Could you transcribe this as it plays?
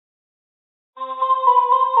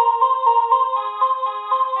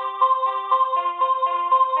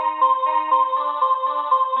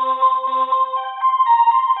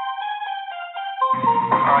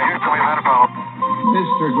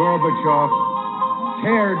Gorbachev,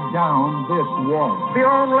 tear down this wall. The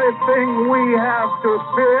only thing we have to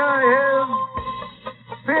fear is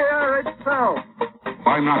fear itself.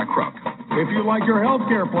 I'm not a crook. If you like your health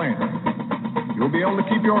care plan, you'll be able to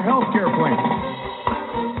keep your health care plan.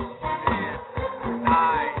 10, 9,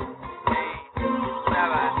 8,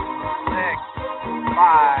 7, 6,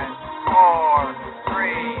 5, 4,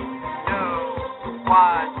 3, 2,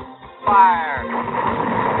 1, fire.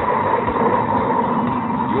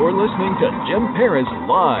 You're listening to Jim Paris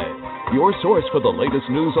Live, your source for the latest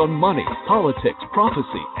news on money, politics,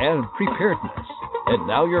 prophecy, and preparedness. And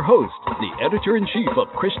now your host, the editor-in-chief of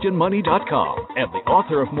ChristianMoney.com and the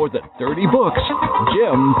author of more than 30 books,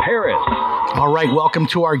 Jim Paris. All right, welcome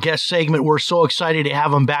to our guest segment. We're so excited to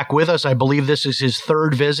have him back with us. I believe this is his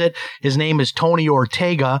third visit. His name is Tony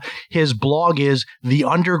Ortega. His blog is The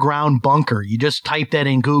Underground Bunker. You just type that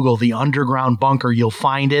in Google, The Underground Bunker. You'll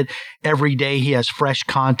find it. Every day he has fresh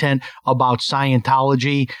content about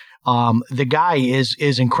Scientology. The guy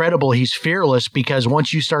is incredible. He's fearless because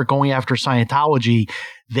once you start going after Scientology,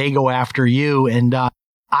 they go after you. And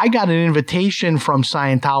I got an invitation from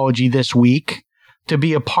Scientology this week to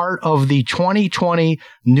be a part of the 2020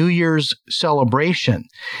 New Year's celebration.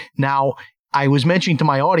 Now, I was mentioning to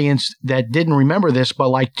my audience that didn't remember this, but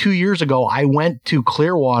like 2 years ago, I went to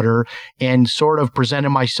Clearwater and sort of presented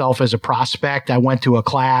myself as a prospect. I went to a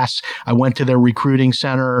class, I went to their recruiting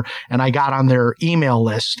center, and I got on their email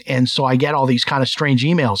list. And so I get all these kind of strange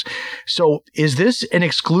emails. So is this an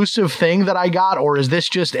exclusive thing that I got, or is this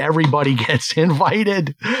just everybody gets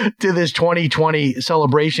invited to this 2020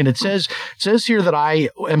 celebration? It says here that I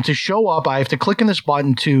am to show up. I have to click on this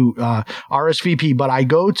button to RSVP, but I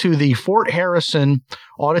go to the Fort Harrison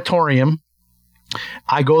Auditorium.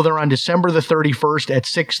 I go there on December the 31st at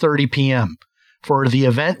 6:30 p.m. for the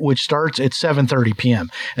event, which starts at 7:30 p.m.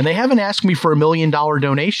 And they haven't asked me for $1 million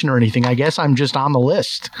donation or anything. I guess I'm just on the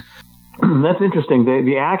list. That's interesting.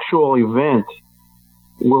 The actual event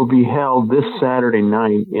will be held this Saturday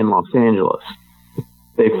night in Los Angeles.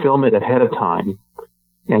 They film it ahead of time,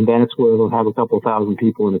 and that's where they'll have a couple thousand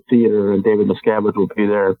people in the theater, and David Miscavige will be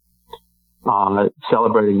there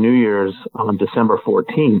celebrating New Year's on December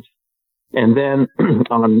 14th. And then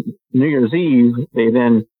on New Year's Eve,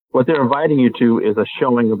 what they're inviting you to is a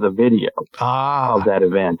showing of the video of that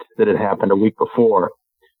event that had happened a week before.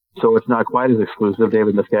 So it's not quite as exclusive.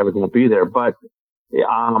 David Miscavige won't be there, but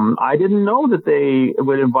I didn't know that they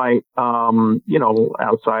would invite,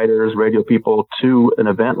 outsiders, radio people to an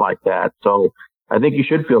event like that. So I think you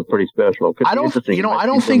should feel pretty special. I don't think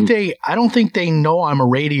they know I'm a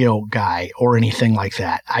radio guy or anything like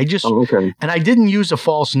that. And I didn't use a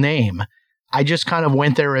false name. I just kind of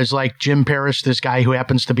went there as like Jim Paris, this guy who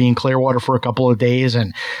happens to be in Clearwater for a couple of days,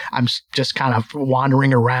 and I'm just kind of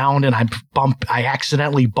wandering around, and I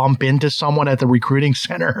accidentally bump into someone at the recruiting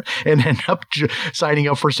center and end up signing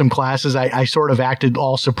up for some classes. I sort of acted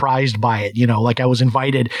all surprised by it, like I was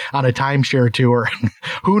invited on a timeshare tour.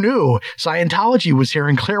 Who knew Scientology was here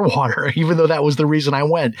in Clearwater, even though that was the reason I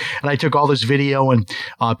went. And I took all this video and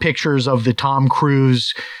pictures of the Tom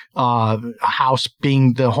Cruise house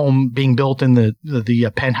being built in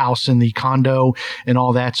the penthouse in the condo and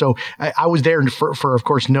all that. So I was there for of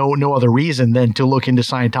course no other reason than to look into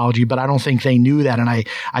Scientology, but I don't think they knew that. And I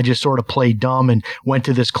just sort of played dumb and went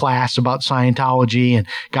to this class about Scientology and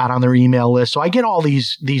got on their email list. So I get all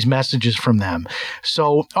these messages from them.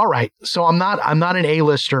 So all right, so I'm not an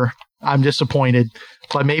A-lister. I'm disappointed,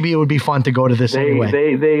 but maybe it would be fun to go to this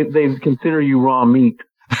anyway. They consider you raw meat.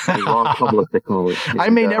 I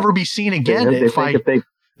may never be seen again if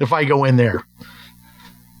I go in there.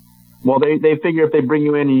 Well, they figure if they bring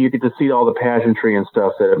you in and you get to see all the pageantry and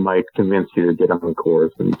stuff, that it might convince you to get on the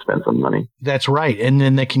course and spend some money. That's right. And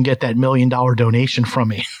then they can get that $1 million donation from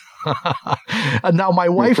me. Now, my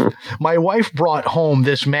wife brought home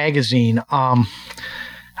this magazine. I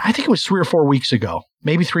think it was 3 or 4 weeks ago,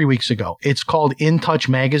 maybe 3 weeks ago. It's called In Touch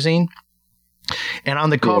Magazine. And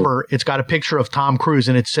on the cover, it's got a picture of Tom Cruise,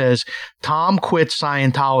 and it says, Tom quits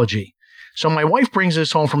Scientology. So my wife brings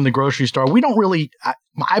this home from the grocery store. We don't really,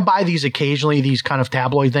 I buy these occasionally, these kind of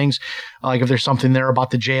tabloid things. Like if there's something there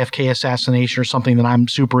about the JFK assassination or something that I'm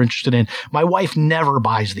super interested in. My wife never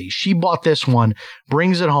buys these. She bought this one,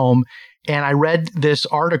 brings it home. And I read this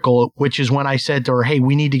article, which is when I said to her, hey,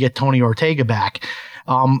 we need to get Tony Ortega back.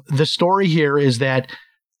 The story here is that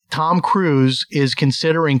Tom Cruise is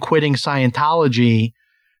considering quitting Scientology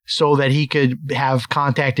so that he could have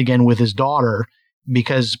contact again with his daughter,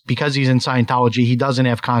 because he's in Scientology, he doesn't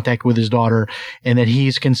have contact with his daughter, and that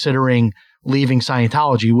he's considering leaving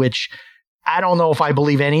Scientology, which I don't know if I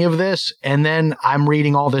believe any of this. And then I'm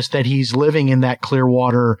reading all this that he's living in that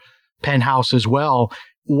Clearwater penthouse as well.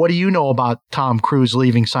 What do you know about Tom Cruise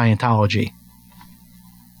leaving Scientology?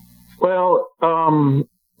 Well,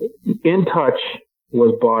 In Touch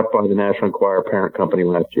was bought by the National Enquirer parent company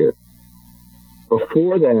last year.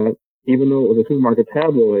 Before that, even though it was a supermarket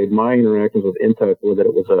tabloid, my interactions with In Touch were that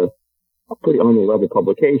it was a pretty on-the-level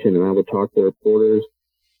publication, and I would talk to reporters.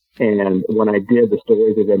 And when I did, the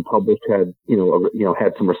stories they've been published had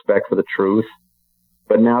some respect for the truth.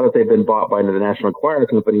 But now that they've been bought by the National Enquirer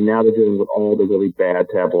company, now they're doing what all the really bad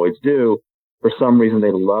tabloids do. For some reason,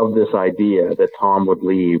 they love this idea that Tom would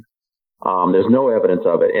leave. There's no evidence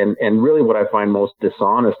of it. And really what I find most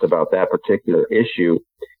dishonest about that particular issue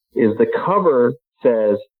is the cover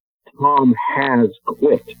says Tom has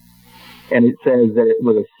quit. And it says that it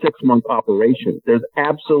was a 6-month operation. There's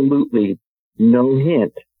absolutely no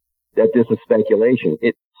hint that this is speculation.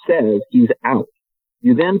 It says he's out.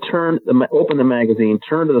 You then open the magazine,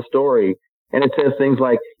 turn to the story, and it says things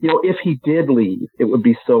like, if he did leave, it would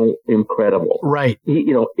be so incredible. Right.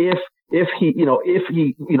 If he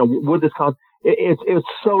would this cause, it's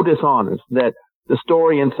so dishonest that the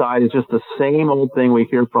story inside is just the same old thing we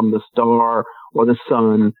hear from the Star or the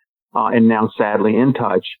Sun, and now sadly In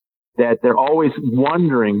Touch, that they're always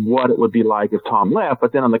wondering what it would be like if Tom left,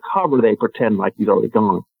 but then on the cover they pretend like he's already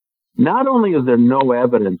gone. Not only is there no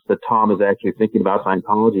evidence that Tom is actually thinking about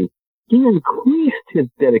Scientology, he increased his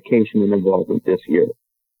dedication and involvement this year.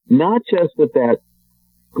 Not just with that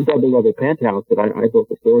double-level penthouse that I built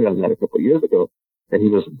a story on that a couple of years ago, that he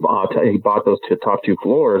bought those top 2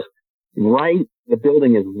 floors. Right, the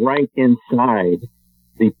building is right inside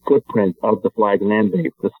the footprint of the Flag Land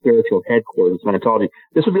Base, the spiritual headquarters of Scientology.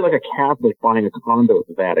 This would be like a Catholic buying a condo at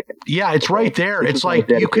the Vatican. Yeah, it's right there. It's like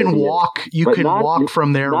you can walk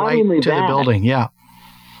from there right to the building. Yeah.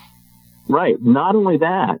 Right. Not only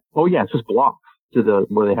that. Oh yeah, it's just blocks to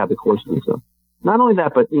where they have the courses and stuff. Not only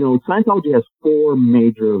that, but Scientology has 4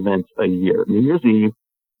 major events a year. New Year's Eve,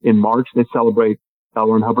 in March they celebrate L.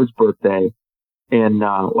 Ron Hubbard's birthday. And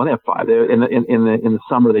they have 5. In the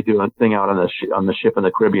summer they do a thing out on the ship in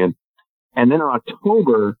the Caribbean, and then in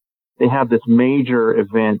October they have this major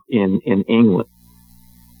event in England.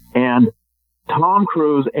 And Tom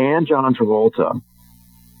Cruise and John Travolta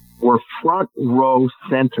were front row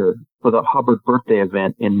center for the Hubbard birthday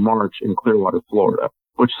event in March in Clearwater, Florida,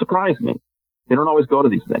 which surprised me. They don't always go to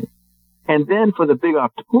these things. And then for the big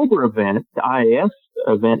October event, the IAS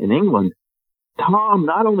event in England, Tom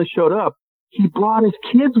not only showed up, he brought his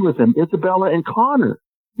kids with him, Isabella and Connor.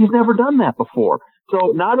 He's never done that before.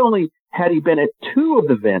 So not only had he been at 2 of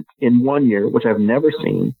the events in 1 year, which I've never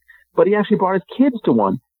seen, but he actually brought his kids to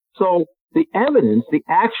one. So the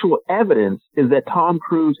actual evidence is that Tom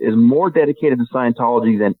Cruise is more dedicated to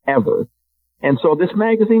Scientology than ever. And so this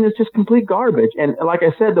magazine is just complete garbage. And like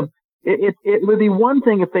I said, it would be one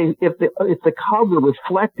thing if the cover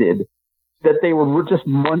reflected that they were just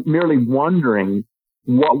merely wondering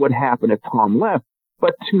what would happen if Tom left.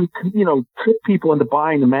 But to, trick people into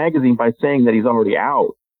buying the magazine by saying that he's already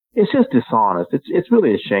out, it's just dishonest. It's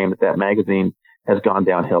really a shame that magazine has gone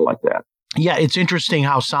downhill like that. Yeah, it's interesting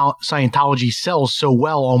how Scientology sells so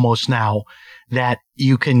well almost now that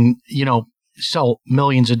you can, sell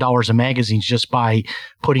millions of dollars of magazines just by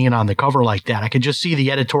putting it on the cover like that. I could just see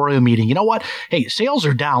the editorial meeting. You know what? Hey, sales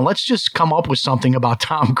are down. Let's just come up with something about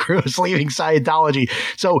Tom Cruise leaving Scientology.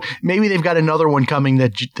 So maybe they've got another one coming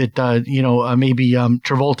maybe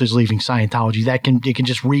Travolta's leaving Scientology. They can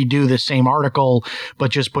just redo the same article,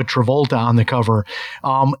 but just put Travolta on the cover.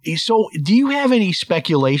 So do you have any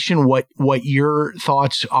speculation what your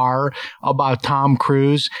thoughts are about Tom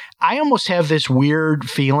Cruise? I almost have this weird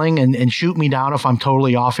feeling, and shoot me down if I'm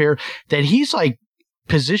totally off here, that he's like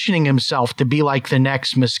positioning himself to be like the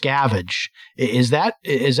next Miscavige. Is that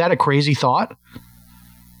a crazy thought?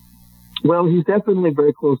 Well, he's definitely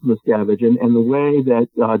very close to Miscavige, and the way that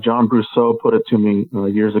John Brousseau put it to me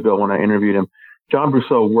years ago when I interviewed him, John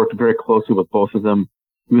Brousseau worked very closely with both of them.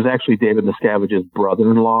 He was actually David Miscavige's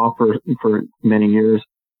brother-in-law for many years.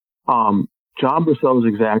 John Brousseau's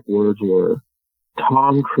exact words were,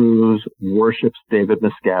 Tom Cruise worships David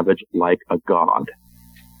Miscavige like a god.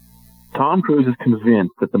 Tom Cruise is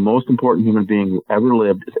convinced that the most important human being who ever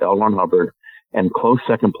lived is L. Ron Hubbard, and close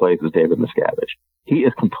second place is David Miscavige. He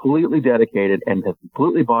is completely dedicated and has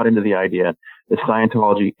completely bought into the idea that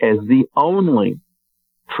Scientology is the only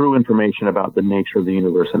true information about the nature of the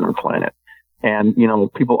universe and our planet. And,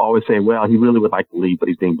 people always say, well, he really would like to leave, but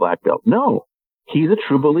he's being blackmailed. No, he's a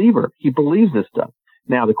true believer. He believes this stuff.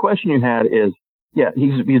 Now, the question you had is, yeah,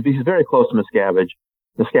 he's very close to Miscavige.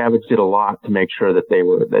 Miscavige did a lot to make sure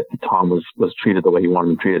that Tom was treated the way he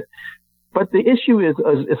wanted him treated. But the issue is,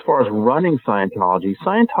 as far as running Scientology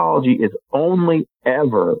is only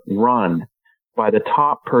ever run by the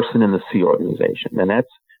top person in the Sea organization, and that's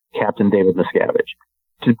Captain David Miscavige.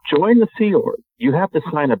 To join the Sea Org, you have to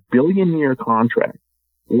sign a billion-year contract,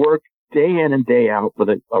 work day in and day out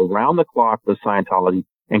around the clock with Scientology,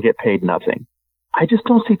 and get paid nothing. I just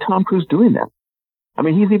don't see Tom Cruise doing that. I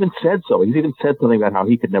mean, he's even said so. He's even said something about how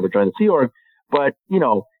he could never join the Sea Org. But,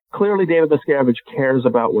 clearly David Miscavige cares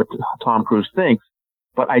about what Tom Cruise thinks.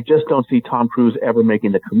 But I just don't see Tom Cruise ever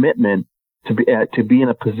making the commitment to be in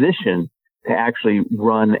a position to actually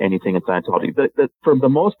run anything in Scientology. For the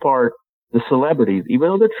most part, the celebrities, even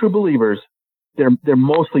though they're true believers, they're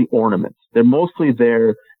mostly ornaments. They're mostly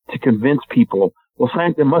there to convince people, well,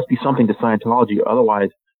 there must be something to Scientology. Otherwise,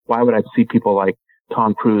 why would I see people like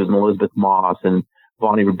Tom Cruise and Elizabeth Moss and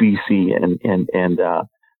Vonnie Ribisi and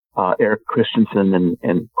Eric Christensen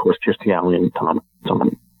and of course Kirstie Alley and John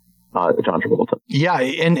Travolta. Yeah,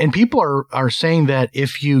 and people are saying that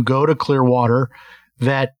if you go to Clearwater,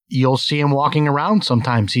 that you'll see him walking around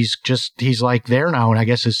sometimes. He's like there now, and I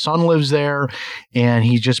guess his son lives there, and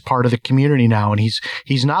he's just part of the community now. And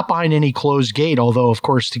he's not behind any closed gate, although of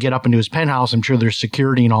course to get up into his penthouse, I'm sure there's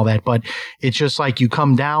security and all that. But it's just like you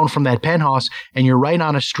come down from that penthouse and you're right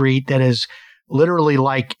on a street that is literally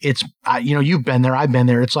like it's you've been there, I've been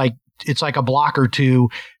there. It's like a block or two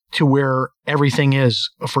to where everything is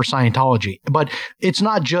for Scientology. But it's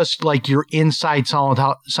not just like you're inside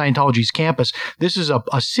Scientology's campus. This is a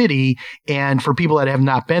city, and for people that have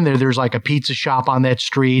not been there, there's like a pizza shop on that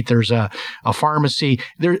street. There's a pharmacy.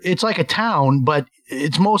 It's like a town, but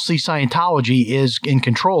it's mostly Scientology is in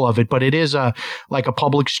control of it. But it is like a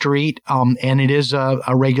public street, and it is a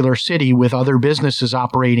regular city with other businesses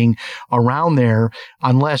operating around there.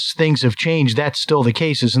 Unless things have changed, that's still the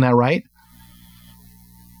case. Isn't that right?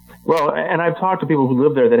 Well, and I've talked to people who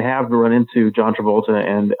live there that have run into John Travolta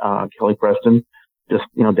and Kelly Preston, just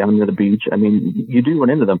down near the beach. I mean, you do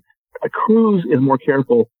run into them. Cruise is more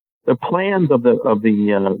careful. The plans of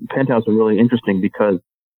the penthouse are really interesting because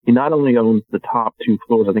he not only owns the top two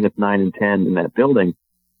floors, I think it's 9 and 10 in that building,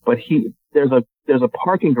 but there's a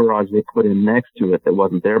parking garage they put in next to it that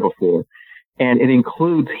wasn't there before, and it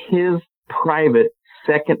includes his private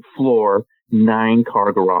second floor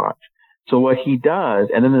 9-car garage. So what he does,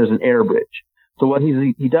 and then there's an air bridge. So what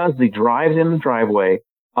he does is he drives in the driveway,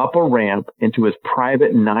 up a ramp into his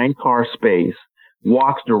private 9-car space,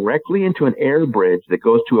 walks directly into an air bridge that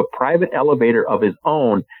goes to a private elevator of his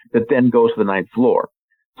own that then goes to the 9th floor.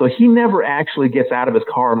 So he never actually gets out of his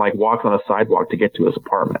car and walks on a sidewalk to get to his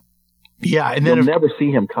apartment. Yeah, and then you'll never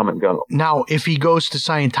see him come and go. Now, if he goes to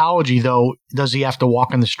Scientology, though, does he have to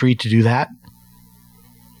walk on the street to do that?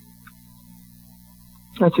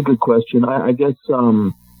 That's a good question. I guess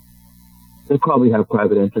they probably have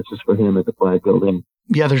private entrances for him at the flag building.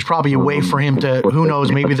 Yeah, there's probably a way for him to, who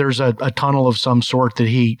knows, maybe there's a tunnel of some sort that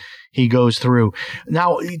he goes through.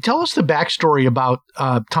 Now, tell us the backstory about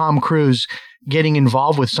Tom Cruise getting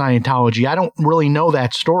involved with Scientology. I don't really know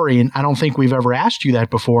that story, and I don't think we've ever asked you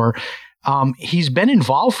that before. He's been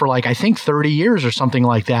involved for I think 30 years or something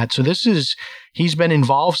like that. So he's been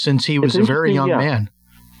involved since he was a very young man.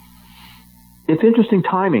 It's interesting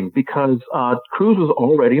timing because Cruise was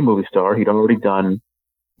already a movie star. He'd already done,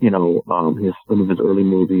 some of his early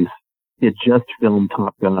movies. He had just filmed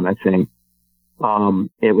Top Gun, I think.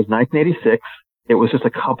 It was 1986. It was just a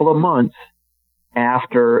couple of months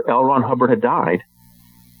after L. Ron Hubbard had died,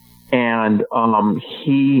 and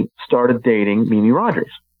he started dating Mimi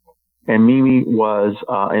Rogers. And Mimi is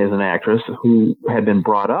an actress who had been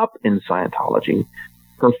brought up in Scientology.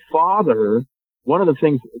 Her father. One of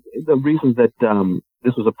the reasons that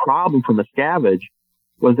this was a problem for Miscavige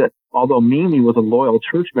was that although Mimi was a loyal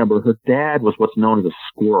church member, her dad was what's known as a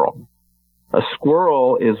squirrel. A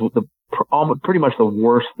squirrel is pretty much the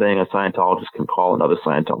worst thing a Scientologist can call another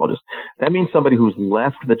Scientologist. That means somebody who's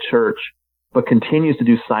left the church but continues to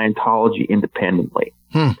do Scientology independently.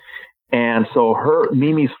 And so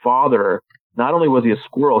Mimi's father, not only was he a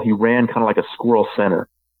squirrel, he ran kind of like a squirrel center.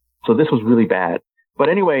 So this was really bad. But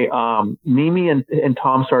anyway, Mimi and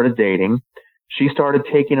Tom started dating. She started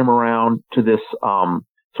taking him around to this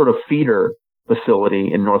sort of feeder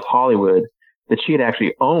facility in North Hollywood that she had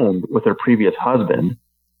actually owned with her previous husband,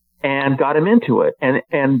 and got him into it. And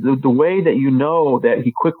the way that that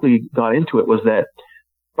he quickly got into it was that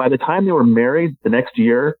by the time they were married the next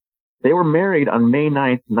year, they were married on May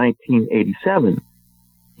 9th, 1987.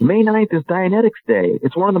 May 9th is Dianetics Day.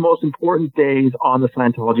 It's one of the most important days on the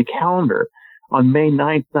Scientology calendar. On May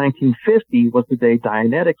 9th, 1950 was the day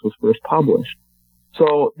Dianetics was first published.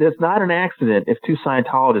 So there's not an accident if two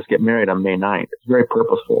Scientologists get married on May 9th. It's very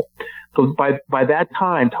purposeful. So by that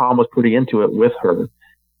time, Tom was pretty into it with her.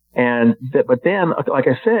 But then, like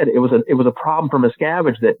I said, it was a problem for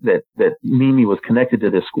Miscavige that Mimi was connected to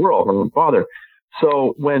this squirrel, her own father.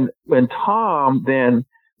 So when Tom then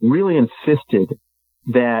really insisted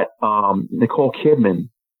that Nicole Kidman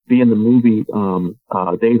be in the movie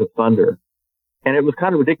Days of Thunder, and it was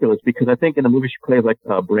kind of ridiculous because I think in the movie she played like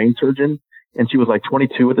a brain surgeon, and she was like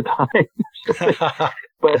 22 at the time.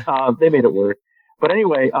 But they made it work. But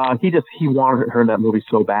anyway, he wanted her in that movie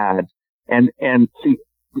so bad, and see,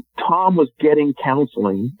 Tom was getting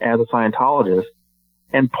counseling as a Scientologist,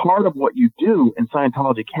 and part of what you do in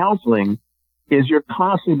Scientology counseling is you're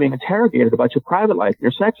constantly being interrogated about your private life,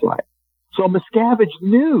 your sex life. So Miscavige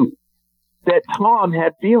knew that Tom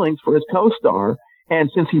had feelings for his co-star, and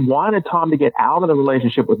since he wanted Tom to get out of the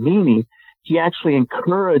relationship with Mimi, he actually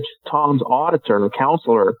encouraged Tom's auditor or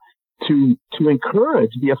counselor to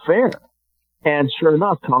encourage the affair. And sure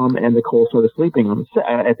enough, Tom and Nicole started sleeping on the set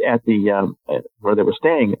at the where they were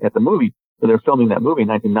staying at the movie, where they were filming that movie in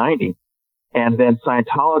 1990. And then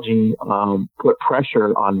Scientology put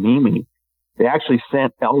pressure on Mimi. They actually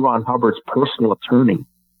sent L. Ron Hubbard's personal attorney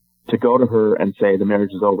to go to her and say, the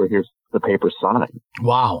marriage is over, here's the paper signed.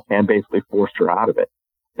 Wow. And basically forced her out of it.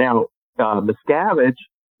 Now, Miscavige,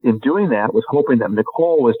 in doing that, was hoping that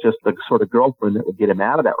Nicole was just the sort of girlfriend that would get him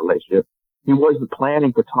out of that relationship. He wasn't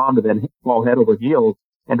planning for Tom to then fall head over heels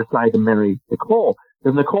and decide to marry Nicole,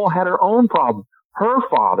 because Nicole had her own problem. Her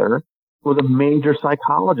father was a major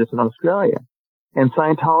psychologist in Australia, and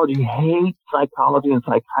Scientology hates psychology and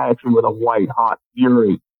psychiatry with a white hot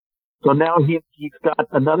fury. So now he's got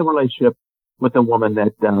another relationship with a woman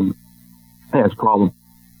that has a problem.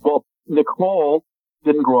 Well, Nicole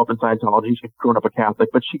didn't grow up in Scientology. She'd grown up a Catholic,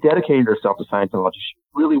 but she dedicated herself to Scientology. She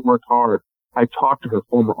really worked hard. I talked to her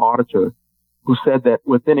former auditor, who said that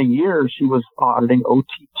within a year she was auditing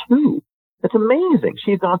OT2. It's amazing.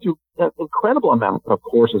 She's gone through an incredible amount of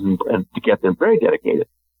courses and to get there, very dedicated.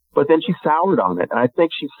 But then she soured on it. And I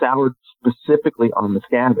think she soured specifically on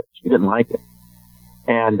Miscavige. She didn't like it.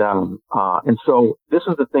 And so this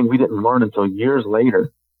is the thing we didn't learn until years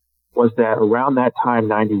later, was that around that time,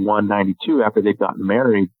 91, 92, after they'd gotten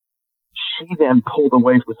married, she then pulled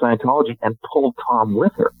away from Scientology and pulled Tom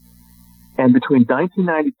with her. And between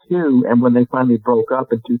 1992 and when they finally broke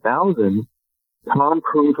up in 2000, Tom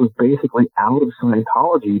Cruise was basically out of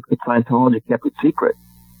Scientology because Scientology kept it secret.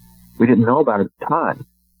 We didn't know about it at the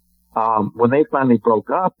time. When they finally broke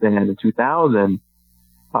up then in 2000,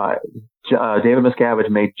 David Miscavige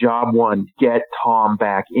made job one, get Tom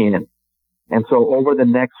back in. And so over the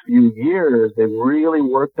next few years, they really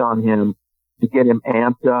worked on him to get him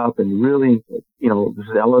amped up and really,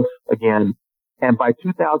 zealous again. And by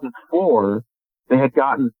 2004, they had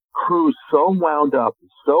gotten Cruise so wound up,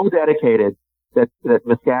 so dedicated that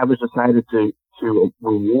Miscavige decided to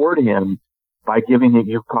reward him by giving him,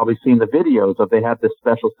 you've probably seen the videos of, they had this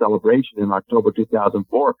special celebration in October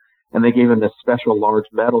 2004, and they gave him this special large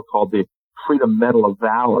medal called the Freedom Medal of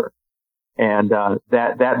Valor. And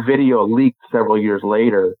that video leaked several years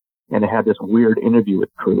later, and it had this weird interview with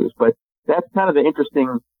Cruise. But that's kind of the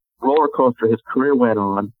interesting roller coaster his career went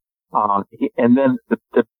on. And then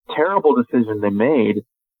the terrible decision they made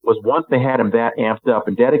was, once they had him that amped up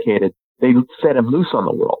and dedicated, they set him loose on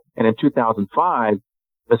the world. And in 2005,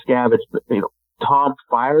 Miscavige, Tom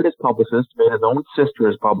fired his publicist, made his own sister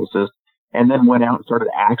his publicist, and then went out and started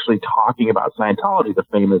actually talking about Scientology, the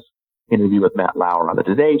famous interview with Matt Lauer on the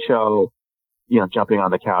Today Show, jumping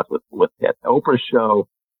on the couch with Oprah's show.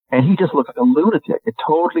 And he just looked like a lunatic. It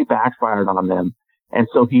totally backfired on them. And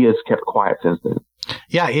so he has kept quiet since then.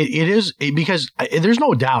 Yeah, it is, because there's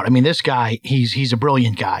no doubt. I mean, this guy, he's a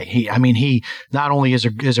brilliant guy. He not only is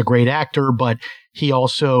a great actor, but he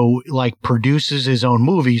also produces his own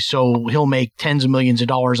movies. So he'll make tens of millions of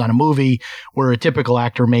dollars on a movie where a typical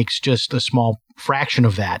actor makes just a small fraction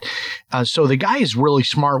of that. So the guy is really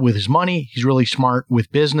smart with his money. He's really smart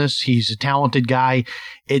with business. He's a talented guy.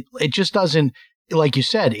 It just doesn't, like you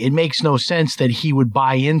said, it makes no sense that he would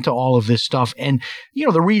buy into all of this stuff. And,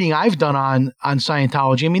 the reading I've done on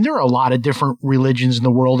Scientology, there are a lot of different religions in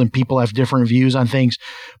the world and people have different views on things,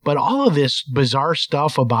 but all of this bizarre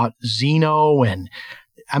stuff about Zeno, and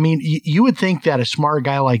you would think that a smart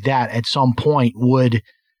guy like that at some point would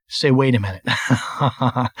say, wait a minute,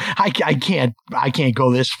 I can't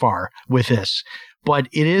go this far with this. But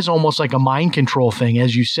it is almost like a mind control thing,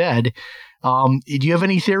 as you said. Do you have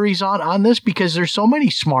any theories on this? Because there's so many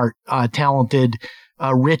smart, talented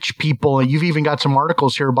rich people. You've even got some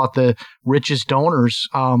articles here about the richest donors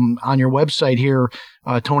on your website here,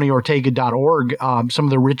 TonyOrtega.org. Some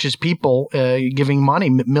of the richest people giving money,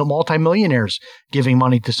 multimillionaires giving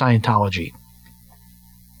money to Scientology.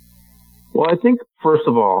 Well, I think, first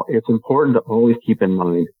of all, it's important to always keep in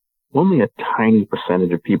mind only a tiny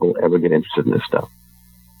percentage of people ever get interested in this stuff.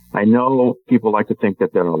 I know people like to think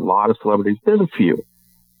that there are a lot of celebrities. There's a few.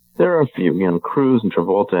 There are a few, Cruz and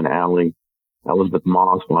Travolta and Alley, Elizabeth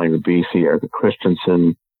Moss, Molly Ribisi, Erica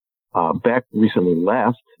Christensen. Beck recently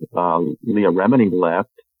left. Leah Remini left.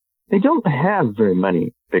 They don't have very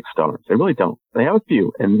many big stars. They really don't. They have a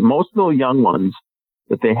few. And most of the young ones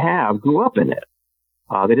that they have grew up in it.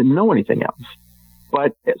 They didn't know anything else.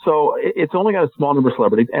 But so it's only got a small number of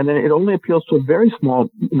celebrities, and then it only appeals to a very small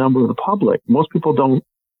number of the public. Most people don't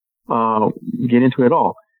get into it at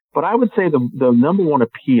all. But I would say the number one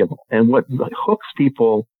appeal and what hooks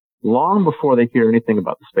people long before they hear anything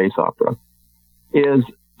about the space opera is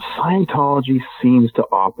Scientology seems to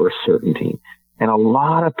offer certainty. And a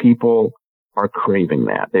lot of people are craving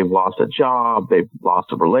that. They've lost a job. They've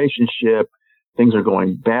lost a relationship. Things are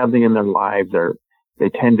going badly in their lives. They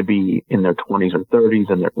tend to be in their 20s or 30s,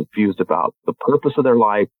 and they're confused about the purpose of their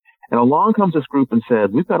life. And along comes this group and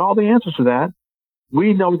said, we've got all the answers to that.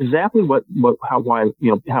 We know exactly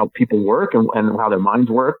how people work and how their minds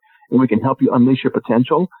work, and we can help you unleash your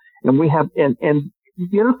potential. And we have, and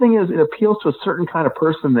the other thing is it appeals to a certain kind of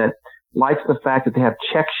person that likes the fact that they have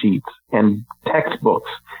check sheets and textbooks.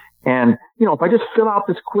 And, if I just fill out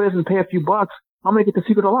this quiz and pay a few bucks, I'm going to get the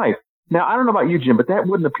secret of life. Now, I don't know about you, Jim, but that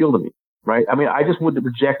wouldn't appeal to me, right? I mean, I just would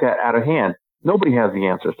reject that out of hand. Nobody has the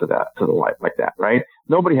answers to the life like that, right?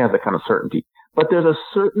 Nobody has that kind of certainty. But there's a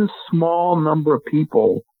certain small number of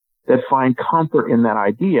people that find comfort in that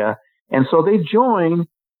idea. And so they join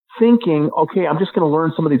thinking, okay, I'm just going to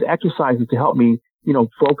learn some of these exercises to help me,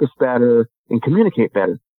 focus better and communicate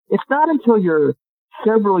better. It's not until you're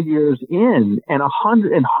several years in and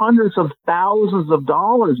hundreds of thousands of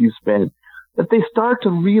dollars you spend that they start to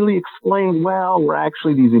really explain, well, we're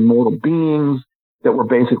actually these immortal beings, that we're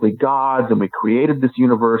basically gods, and we created this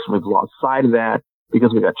universe, and we've lost sight of that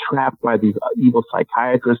because we got trapped by these evil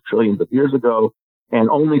psychiatrists trillions of years ago. And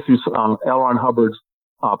only through L. Ron Hubbard's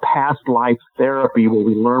past life therapy, where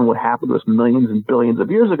we learn what happened to us millions and billions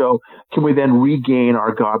of years ago, can we then regain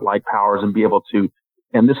our godlike powers and be able to,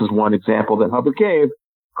 and this is one example that Hubbard gave,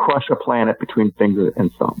 crush a planet between finger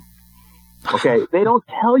and thumb. Okay, they don't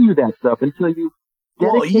tell you that stuff until you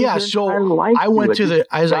dedicate your entire life I went to the,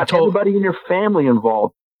 as I told everybody in your family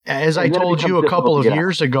involved. As I told you a couple of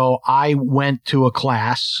years ago, I went to a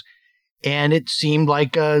class, and it seemed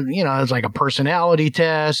like it's like a personality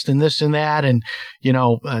test and this and that, and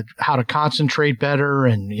how to concentrate better,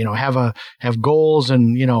 and have goals,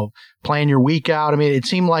 and plan your week out. I mean, it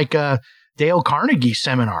seemed like a Dale Carnegie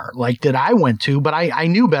seminar that I went to, but I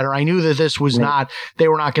knew better. I knew that this was not, they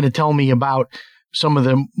were not going to tell me about some of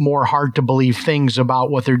the more hard to believe things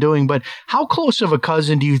about what they're doing. But how close of a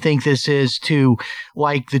cousin do you think this is to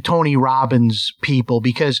the Tony Robbins people?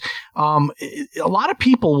 Because a lot of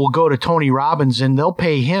people will go to Tony Robbins and they'll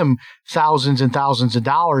pay him thousands and thousands of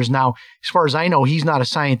dollars. Now, as far as I know, he's not a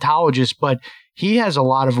Scientologist, but he has a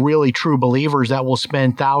lot of really true believers that will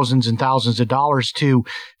spend thousands and thousands of dollars to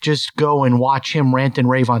just go and watch him rant and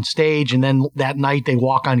rave on stage. And then that night they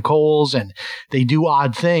walk on coals and they do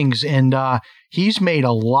odd things. And he's made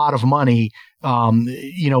a lot of money,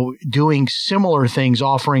 doing similar things,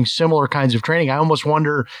 offering similar kinds of training. I almost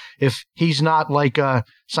wonder if he's not like a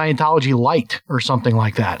Scientology light or something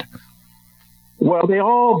like that. Well, they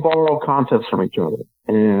all borrow concepts from each other.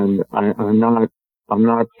 And I'm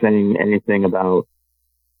not saying anything about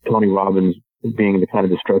Tony Robbins being the kind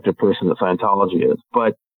of destructive person that Scientology is,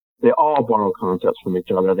 but they all borrow concepts from each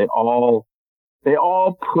other. They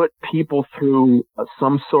all put people through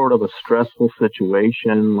some sort of a stressful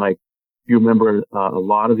situation. Like, you remember a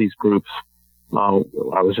lot of these groups. I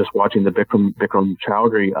was just watching the Bikram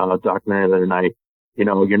Chowdhury documentary the other night.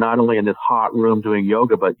 You're not only in this hot room doing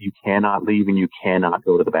yoga, but you cannot leave and you cannot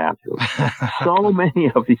go to the bathroom. So many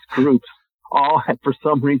of these groups all, for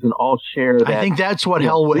some reason, all share that. I think that's what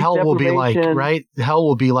hell will be like, right? Hell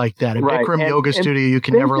will be like that. A Bikram yoga studio, you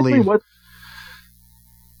can never leave.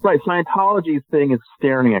 Scientology's thing is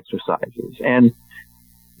staring exercises. And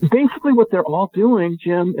basically what they're all doing,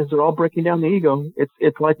 Jim, is they're all breaking down the ego.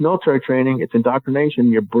 It's like military training. It's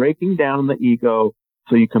indoctrination. You're breaking down the ego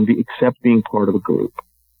so you can accept being part of a group.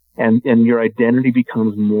 And your identity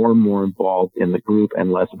becomes more and more involved in the group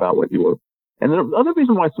and less about what you were. And the other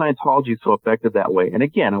reason why Scientology is so effective that way, and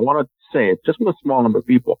again, I want to say it's just with a small number of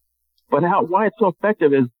people, but why it's so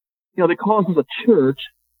effective is they call this a church,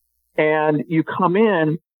 and you come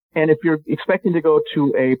in, and if you're expecting to go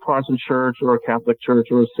to a Protestant church or a Catholic church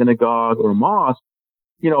or a synagogue or a mosque,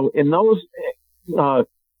 in those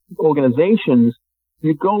organizations,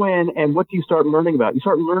 you go in, and what do you start learning about? You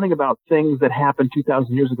start learning about things that happened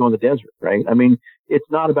 2,000 years ago in the desert, right? I mean, it's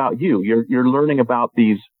not about you. You're learning about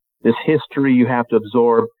this history you have to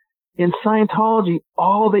absorb. In Scientology,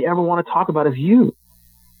 all they ever want to talk about is you.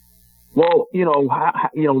 Well,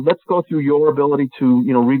 let's go through your ability to,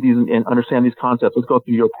 read these and understand these concepts. Let's go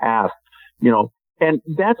through your past, and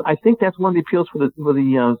I think that's one of the appeals for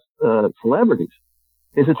the celebrities,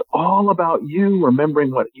 is it's all about you, remembering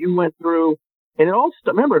what you went through. And it all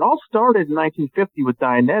started in 1950 with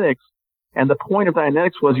Dianetics. And the point of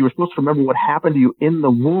Dianetics was you were supposed to remember what happened to you in the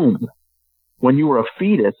womb when you were a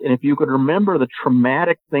fetus. And if you could remember the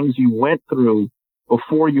traumatic things you went through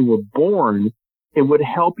before you were born, it would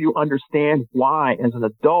help you understand why, as an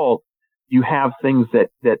adult, you have things that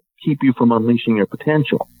keep you from unleashing your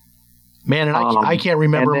potential. Man, and I can't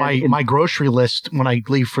remember my grocery list when I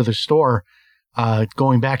leave for the store,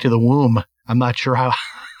 going back to the womb. I'm not sure how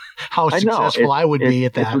successful I would be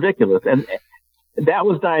at that. It's ridiculous. And that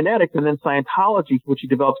was Dianetics. And then Scientology, which he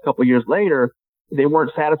developed a couple of years later, they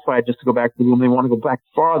weren't satisfied just to go back to the womb. They want to go back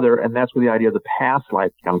farther. And that's where the idea of the past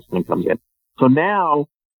life counseling comes in. So now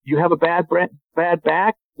you have a bad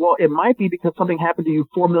back. Well, it might be because something happened to you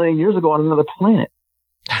 4 million years ago on another planet.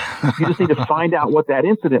 You just need to find out what that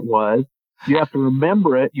incident was. You have to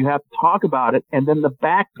remember it. You have to talk about it. And then the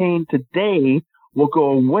back pain today will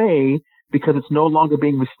go away because it's no longer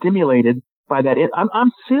being stimulated by that.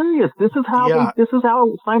 I'm serious. This is how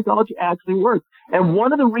Scientology actually works. And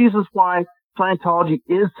one of the reasons why Scientology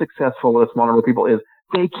is successful with a small number of people is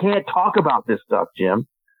they can't talk about this stuff, Jim.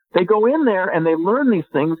 They go in there and they learn these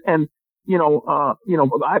things. And,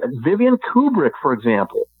 Vivian Kubrick, for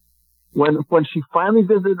example, when she finally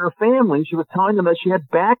visited her family, she was telling them that she had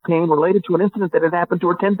back pain related to an incident that had happened to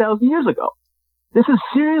her 10,000 years ago. This is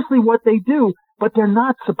seriously what they do, but they're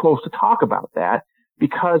not supposed to talk about that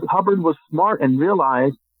because Hubbard was smart and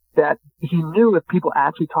realized that he knew if people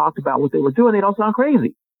actually talked about what they were doing, they'd all sound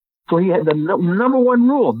crazy. So he had the number one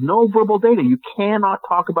rule, no verbal data. You cannot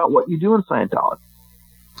talk about what you do in Scientology.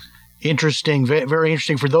 Interesting. Very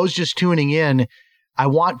interesting. For those just tuning in, I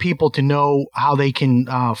want people to know how they can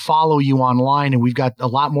follow you online. And we've got a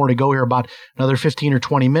lot more to go here, about another 15 or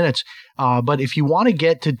 20 minutes. But if you want to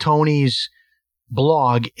get to Tony's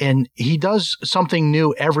blog, and he does something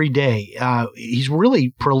new every day. He's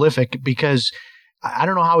really prolific because I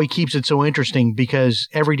don't know how he keeps it so interesting, because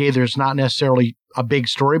every day there's not necessarily a big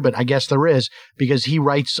story, but I guess there is, because he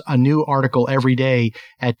writes a new article every day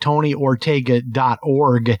at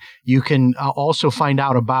TonyOrtega.org. You can also find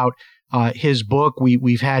out about his book.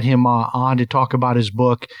 We've had him on to talk about his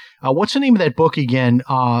book. What's the name of that book again?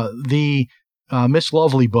 The Miss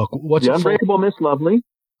Lovely book. What's the Unbreakable Miss Lovely?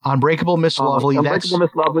 Unbreakable Miss Lovely. Unbreakable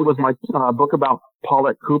Miss Lovely was my book about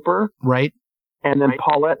Paulette Cooper. Right. And then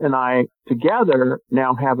Paulette and I together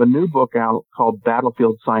now have a new book out called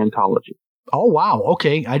Battlefield Scientology. Oh, wow.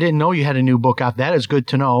 Okay. I didn't know you had a new book out. That is good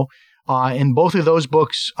to know. And both of those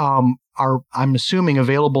books are, I'm assuming,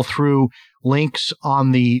 available through links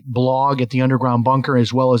on the blog at the Underground Bunker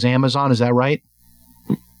as well as Amazon. Is that right?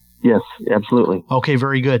 Yes, absolutely. Okay,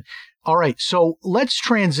 very good. All right. So let's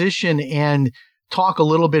transition and talk a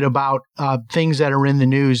little bit about things that are in the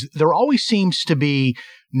news. There always seems to be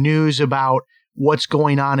news about what's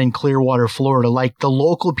going on in Clearwater, Florida, like the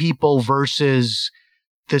local people versus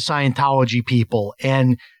the Scientology people.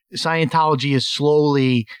 And Scientology is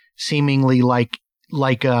slowly, seemingly like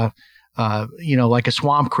a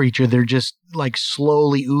swamp creature. They're just like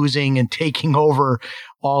slowly oozing and taking over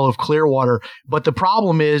all of Clearwater. But the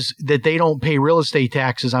problem is that they don't pay real estate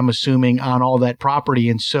taxes, I'm assuming, on all that property.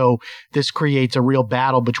 And so this creates a real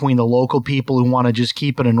battle between the local people who want to just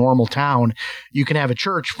keep it a normal town. You can have a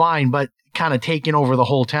church, fine, but kind of taking over the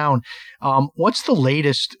whole town. What's the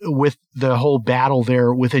latest with the whole battle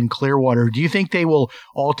there within Clearwater? Do you think they will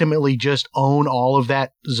ultimately just own all of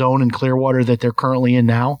that zone in Clearwater that they're currently in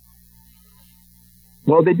now?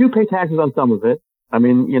 Well, they do pay taxes on some of it. I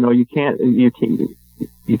mean, you can't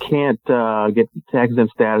get tax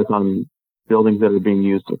exempt status on buildings that are being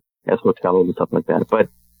used as hotels and stuff like that. But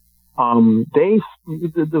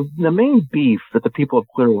the main beef that the people of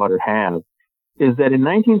Clearwater have is that in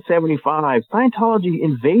 1975, Scientology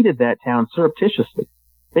invaded that town surreptitiously.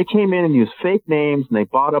 They came in and used fake names, and they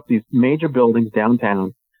bought up these major buildings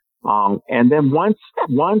downtown. And then once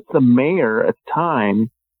the mayor at the time,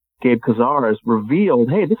 Gabe Cazares, revealed,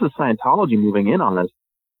 hey, this is Scientology moving in on us,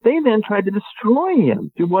 they then tried to destroy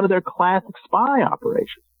him through one of their classic spy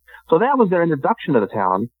operations. So that was their introduction to the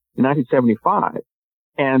town in 1975.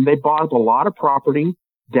 And they bought up a lot of property.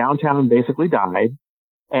 Downtown basically died,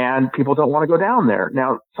 and people don't want to go down there.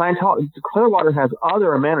 Now, Clearwater has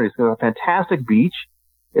other amenities. It's got a fantastic beach.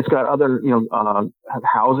 It's got other,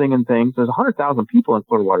 housing and things. There's 100,000 people in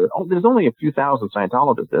Clearwater. There's only a few thousand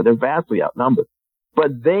Scientologists there. They're vastly outnumbered.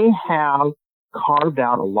 But they have carved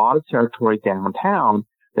out a lot of territory downtown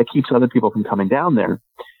that keeps other people from coming down there.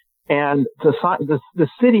 And the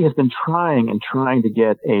city has been trying to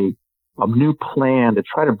get a new plan to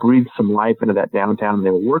try to breathe some life into that downtown. And they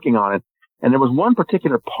were working on it. And there was one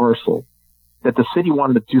particular parcel that the city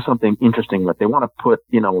wanted to do something interesting with. They want to put,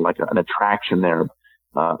 like an attraction there,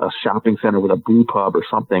 a shopping center with a brew pub or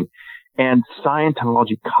something. And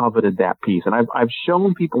Scientology coveted that piece. And I've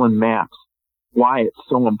shown people in maps why it's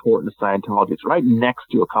so important to Scientology. It's right next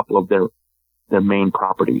to a couple of their main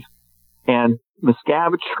properties. And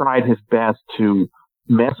Miscavige tried his best to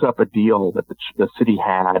mess up a deal that the city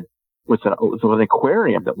had with an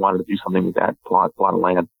aquarium that wanted to do something with that plot of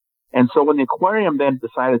land. And so when the aquarium then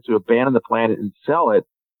decided to abandon the plan and sell it,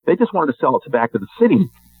 they just wanted to sell it back to the city.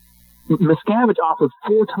 Miscavige offered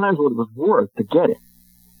 4 times what it was worth to get it.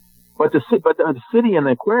 But the city and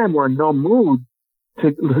the aquarium were in no mood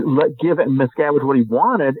to give Miscavige what he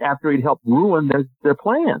wanted after he'd helped ruin their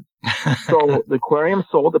plans. So the aquarium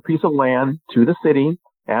sold a piece of land to the city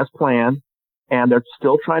as planned, and they're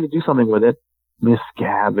still trying to do something with it.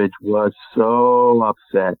 Miscavige was so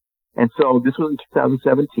upset. And so this was in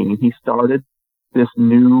 2017. He started this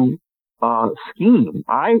new scheme.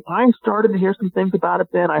 I started to hear some things about it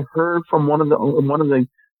then. I heard from one of the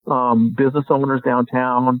business owners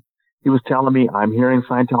downtown. He was telling me, I'm hearing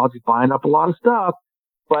Scientology buying up a lot of stuff,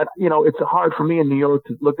 but it's hard for me in New York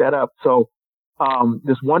to look that up. So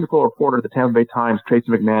this wonderful reporter at the Tampa Bay Times, Tracy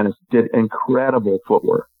McManus, did incredible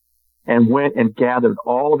footwork and went and gathered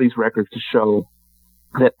all of these records to show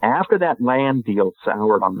that after that land deal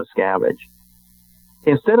soured on Miscavige,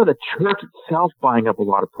 instead of the church itself buying up a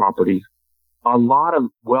lot of properties, a lot of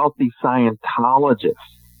wealthy Scientologists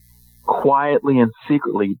quietly and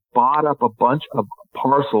secretly bought up a bunch of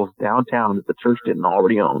parcels downtown that the church didn't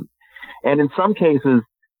already own. And in some cases,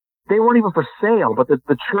 they weren't even for sale, but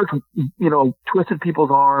the church, twisted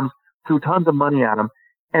people's arms, threw tons of money at them,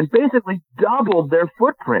 and basically doubled their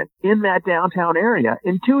footprint in that downtown area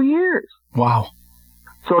in 2 years. Wow.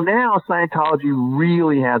 So now Scientology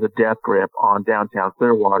really has a death grip on downtown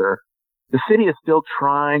Clearwater. The city is still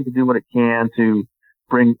trying to do what it can to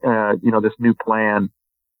bring, this new plan.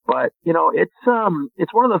 But,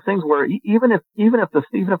 it's one of those things where even if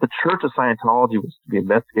the Church of Scientology was to be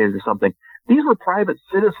investigated or something, these were private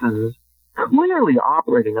citizens clearly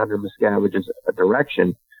operating under Miscavige's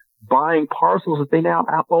direction, buying parcels that they now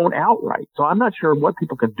own outright. So I'm not sure what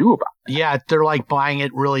people can do about it. Yeah, they're like buying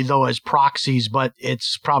it really, though, as proxies, but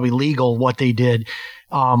it's probably legal what they did.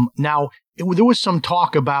 Now, there was some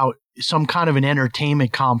talk about some kind of an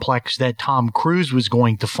entertainment complex that Tom Cruise was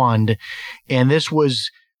going to fund, and this was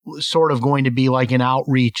sort of going to be like an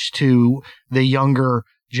outreach to the younger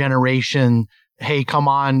generation. Hey, come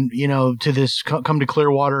on, come to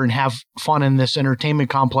Clearwater and have fun in this entertainment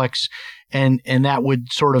complex. And that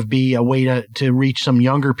would sort of be a way to reach some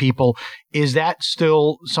younger people. Is that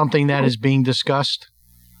still something that is being discussed?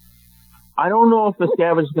 I don't know if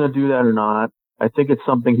Miscavige is going to do that or not. I think it's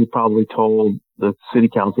something he probably told the city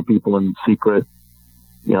council people in secret,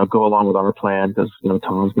 go along with our plan because,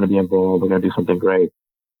 Tom's going to be involved. We're going to do something great.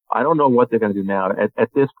 I don't know what they're going to do now. At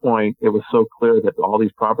this point, it was so clear that all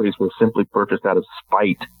these properties were simply purchased out of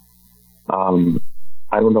spite.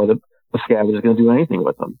 I don't know that Miscavige is going to do anything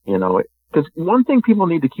with them, Because one thing people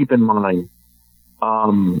need to keep in mind,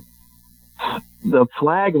 the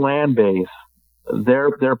Flag land base,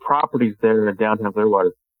 their properties there in downtown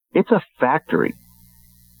Clearwater, it's a factory.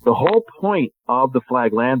 The whole point of the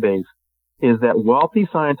Flag land base is that wealthy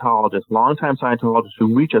Scientologists, longtime Scientologists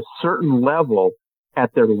who reach a certain level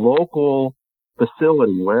at their local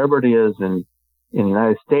facility, wherever it is in the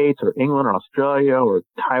United States or England or Australia or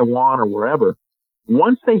Taiwan or wherever,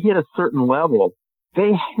 once they hit a certain level,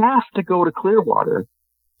 they have to go to Clearwater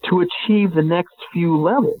to achieve the next few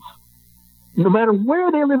levels, no matter where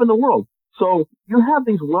they live in the world. So you have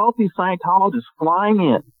these wealthy Scientologists flying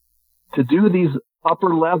in to do these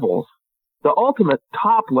upper levels. The ultimate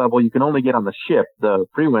top level you can only get on the ship, the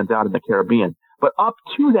Freewinds out in the Caribbean. But up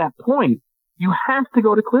to that point, you have to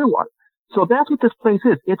go to Clearwater. So that's what this place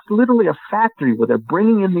is. It's literally a factory where they're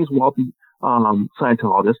bringing in these wealthy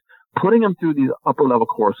Scientologists, putting them through these upper level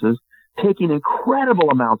courses, taking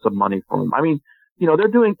incredible amounts of money from them. I mean, they're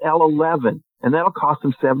doing L11 and that'll cost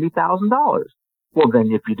them $70,000. Well,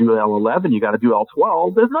 then if you do L11, you got to do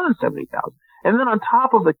L12. There's another $70,000. And then on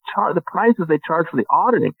top of the prices they charge for the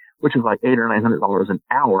auditing, which is like $800 or $900 an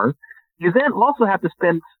hour, you then also have to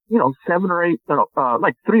spend, 7 or 8,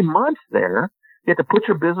 like 3 months there. You have to put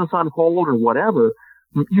your business on hold or whatever.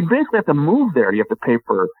 You basically have to move there. You have to pay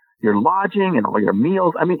for your lodging and all your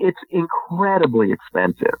meals. I mean, it's incredibly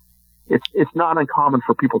expensive. It's not uncommon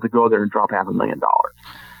for people to go there and drop $500,000.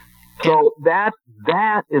 So that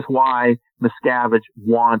is why Miscavige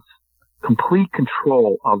wants complete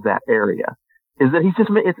control of that area. Is that he's just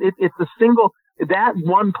it's the single that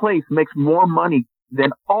one place makes more money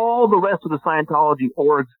than all the rest of the Scientology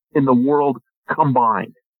orgs in the world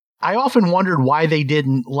combined. I often wondered why they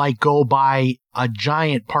didn't go buy a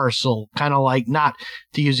giant parcel, kind of like, not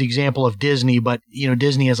to use the example of Disney, but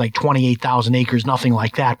Disney has like 28,000 acres, nothing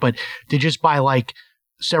like that, but to just buy like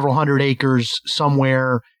several hundred acres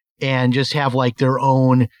somewhere and just have like their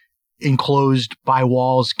own enclosed by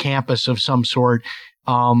walls campus of some sort.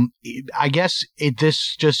 I guess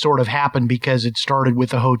this just sort of happened because it started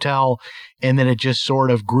with a hotel and then it just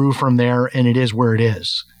sort of grew from there, and it is where it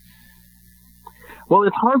is. Well,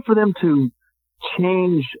 it's hard for them to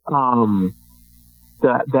change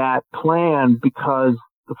that plan because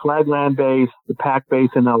the Flag Land Base, the PAC base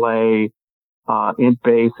in LA, Int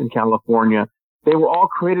base in California, they were all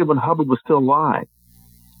created when Hubbard was still alive.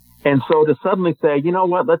 And so to suddenly say, you know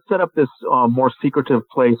what, let's set up this more secretive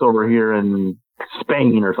place over here in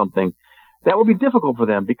Spain or something, that would be difficult for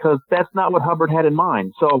them because that's not what Hubbard had in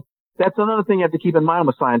mind. So that's another thing you have to keep in mind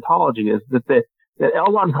with Scientology is that that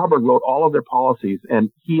L. Ron Hubbard wrote all of their policies, and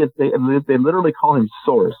they literally call him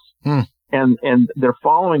source. And they're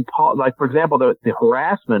following, like, for example, the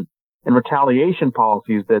harassment and retaliation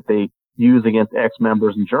policies that they use against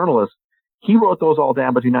ex-members and journalists. He wrote those all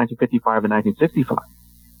down between 1955 and 1965.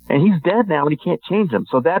 And he's dead now, and he can't change them.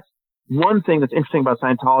 So that's one thing that's interesting about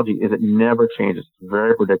Scientology is it never changes. It's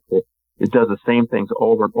very predictable. It does the same things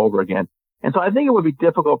over and over again. And so I think it would be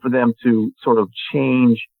difficult for them to sort of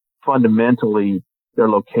change fundamentally their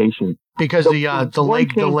location. Because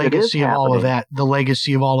the legacy of all of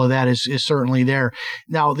that is certainly there.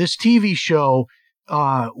 Now, this TV show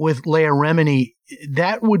with Leah Remini,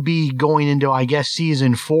 that would be going into, I guess,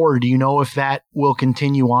 season 4. Do you know if that will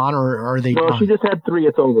continue on, or are they done? Well, she just had 3.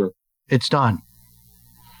 It's over. It's done.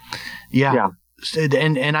 Yeah.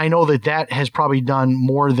 And I know that has probably done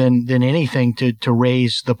more than anything to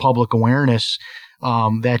raise the public awareness,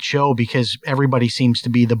 that show, because everybody seems to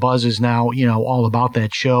be, the buzz is now, all about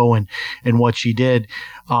that show and what she did.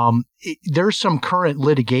 There's some current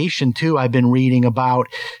litigation too I've been reading about.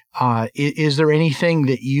 Is there anything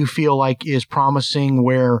that you feel like is promising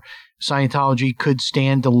where Scientology could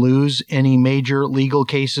stand to lose any major legal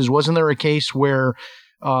cases? Wasn't there a case where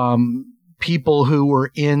people who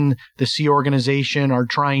were in the Sea organization are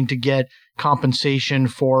trying to get compensation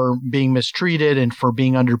for being mistreated and for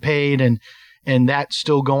being underpaid, and that's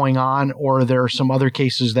still going on, or are there some other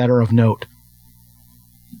cases that are of note?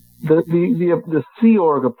 The Sea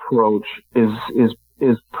Org approach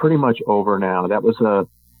is pretty much over now. That was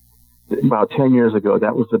about 10 years ago.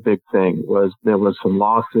 That was the big thing. There was some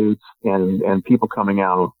lawsuits and people coming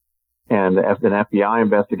out, and an FBI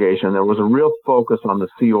investigation. There was a real focus on the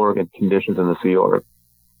Sea Org and conditions in the Sea Org,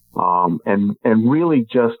 and really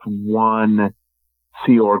just one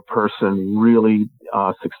Sea Org person really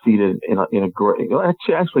succeeded in a great,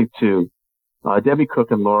 actually two. Debbie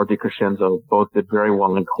Cook and Laura DiCrescenzo both did very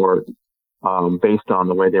well in court, based on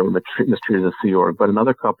the way they were mistreated the Sea Org, but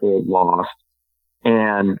another couple lost.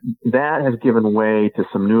 And that has given way to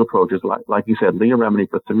some new approaches. Like you said, Leah Remini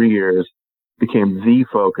for 3 years became the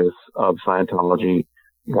focus of Scientology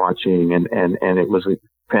watching, and it was a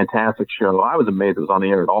fantastic show. I was amazed it was on the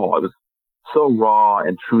air at all. It was so raw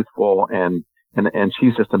and truthful, and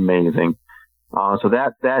she's just amazing. So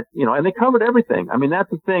that, and they covered everything. I mean,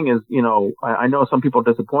 that's the thing is, I know some people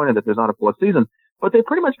are disappointed that there's not a 4th season, but they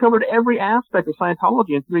pretty much covered every aspect of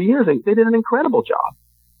Scientology in 3 years. They did an incredible job.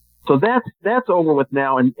 So that's over with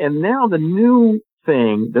now. And now the new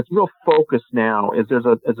thing that's real focused now is there's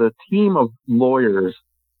a team of lawyers,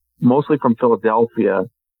 mostly from Philadelphia,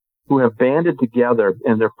 who have banded together,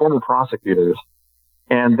 and they're former prosecutors,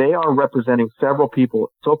 and they are representing several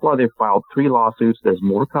people. So far, they've filed 3 lawsuits. There's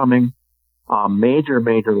more coming, major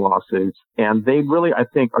lawsuits. And they really, I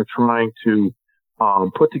think, are trying to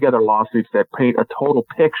put together lawsuits that paint a total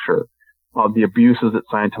picture of the abuses that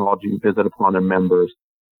Scientology visit upon their members.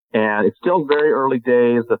 And it's still very early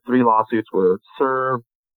days. The 3 lawsuits were served.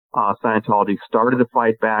 Scientology started to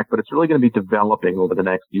fight back, but it's really going to be developing over the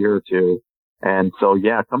next year or two. And so,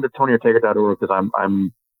 come to TonyOrtega.org, because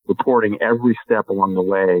I'm reporting every step along the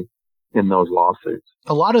way. in those lawsuits.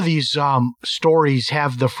 A lot of these stories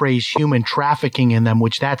have the phrase human trafficking in them,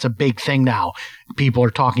 which that's a big thing now. People are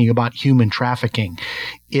talking about human trafficking.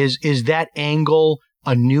 Is that angle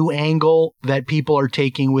a new angle that people are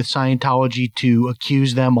taking with Scientology to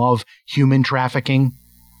accuse them of human trafficking?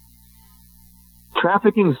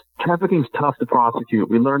 Trafficking's tough to prosecute.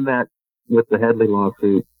 We learned that with the Headley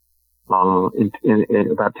lawsuit in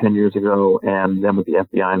about 10 years ago, and then with the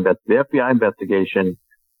FBI the FBI investigation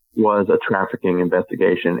was a trafficking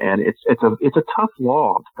investigation, and it's a tough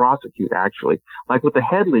law to prosecute, actually. Like with the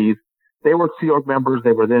Headleys, they were Sea Org members.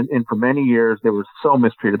 They were then in for many years. They were so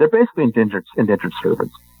mistreated. They're basically indentured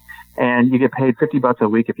servants, and you get paid $50 a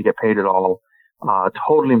week if you get paid at all.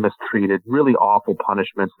 Totally mistreated, really awful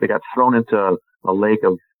punishments. They got thrown into a lake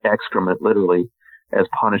of excrement, literally, as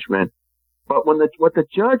punishment. But what the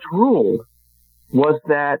judge ruled was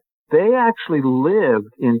that they actually lived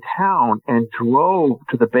in town and drove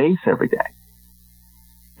to the base every day.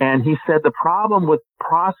 And he said the problem with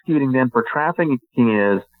prosecuting them for trafficking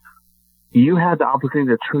is you had the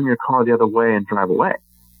opportunity to turn your car the other way and drive away.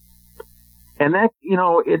 And that,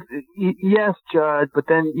 yes, Judge, but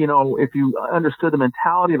then, if you understood the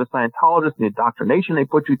mentality of a Scientologist and the indoctrination they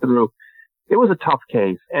put you through, it was a tough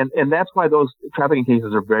case. And that's why those trafficking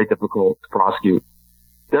cases are very difficult to prosecute.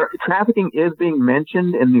 Trafficking is being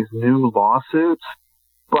mentioned in these new lawsuits,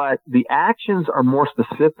 but the actions are more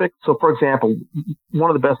specific. So, for example, one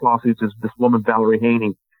of the best lawsuits is this woman, Valerie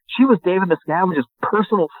Haney. She was David Miscavige's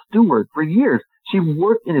personal steward for years. She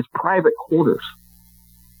worked in his private quarters.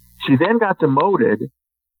 She then got demoted,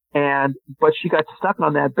 but she got stuck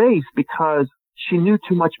on that base because she knew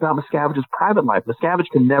too much about Miscavige's private life. Miscavige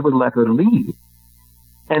could never let her leave.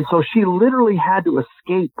 And so she literally had to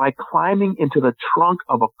escape by climbing into the trunk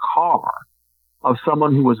of a car of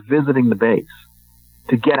someone who was visiting the base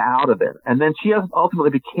to get out of there. And then she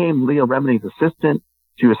ultimately became Leah Remini's assistant.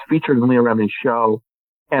 She was featured in Leah Remini's show.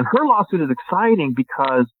 And her lawsuit is exciting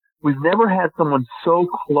because we've never had someone so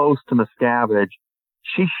close to Miscavige.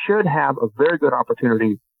 She should have a very good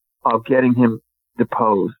opportunity of getting him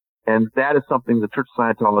deposed. And that is something the Church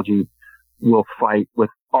of Scientology will fight with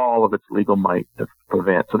all of its legal might to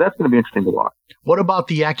prevent. So that's going to be interesting to watch. What about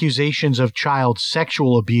the accusations of child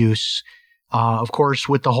sexual abuse? Of course,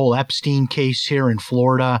 with the whole Epstein case here in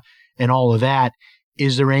Florida and all of that,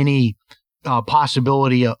 is there any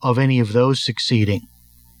possibility of any of those succeeding?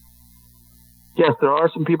 Yes, there are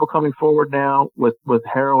some people coming forward now with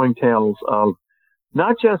harrowing tales of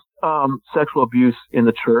not just sexual abuse in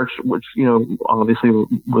the church, which, obviously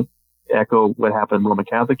would echo what happened in the Roman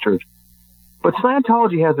Catholic Church. But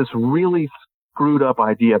Scientology has this really screwed up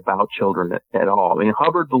idea about children at all. I mean,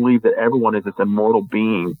 Hubbard believed that everyone is this immortal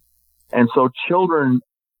being. And so children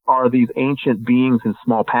are these ancient beings in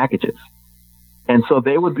small packages. And so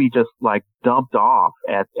they would be just like dumped off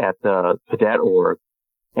at the cadet org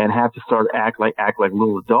and have to start act like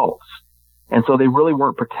little adults. And so they really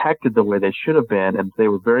weren't protected the way they should have been, and they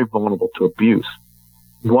were very vulnerable to abuse.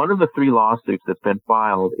 One of the 3 lawsuits that's been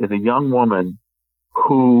filed is a young woman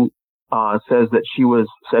who says that she was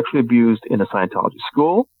sexually abused in a Scientology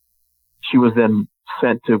school. She was then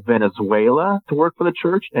sent to Venezuela to work for the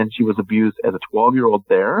church, and she was abused as a 12-year-old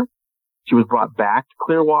there. She was brought back to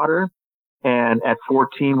Clearwater, and at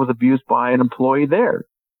 14 was abused by an employee there.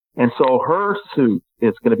 And so her suit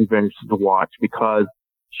is going to be very interesting to watch because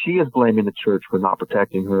she is blaming the church for not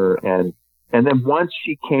protecting her. And then once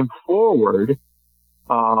she came forward,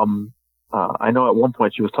 I know at one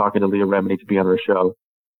point she was talking to Leah Remini to be on her show.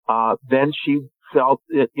 Then she felt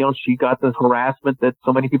that, she got the harassment that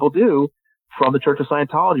so many people do from the Church of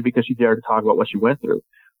Scientology because she dared to talk about what she went through.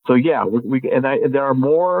 So yeah, there are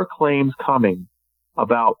more claims coming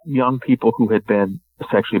about young people who had been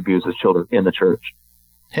sexually abused as children in the church.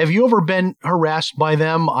 Have you ever been harassed by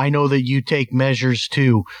them? I know that you take measures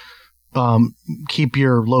to keep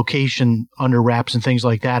your location under wraps and things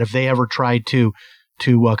like that. Have they ever tried to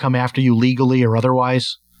come after you legally or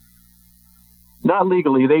otherwise? Not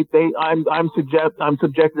legally. I'm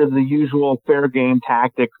subjected to the usual fair game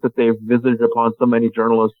tactics that they've visited upon so many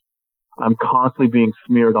journalists. I'm constantly being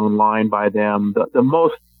smeared online by them. The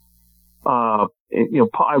most, I've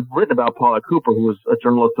written about Paula Cooper, who was a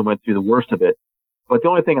journalist who went through the worst of it. But the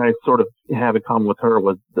only thing I sort of have in common with her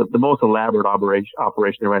was the most elaborate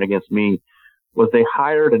operation they ran against me was they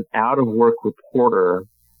hired an out-of-work reporter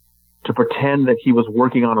to pretend that he was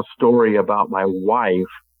working on a story about my wife,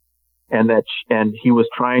 and he was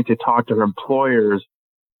trying to talk to her employers,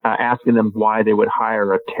 asking them why they would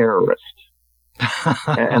hire a terrorist.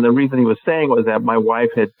 and the reason he was saying was that my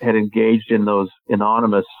wife had engaged in those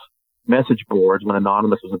anonymous message boards when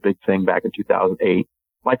anonymous was a big thing back in 2008.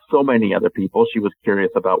 like so many other people, she was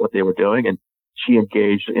curious about what they were doing, and she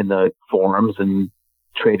engaged in the forums and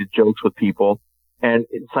traded jokes with people. And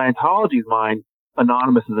in Scientology's mind,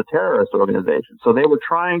 Anonymous is a terrorist organization. So they were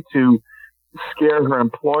trying to scare her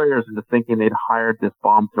employers into thinking they'd hired this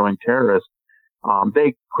bomb-throwing terrorist.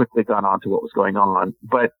 They quickly got onto what was going on.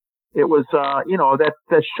 But it was,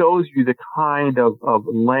 that shows you the kind of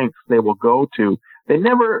lengths they will go to. They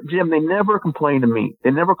never complain to me.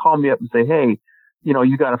 They never call me up and say, hey,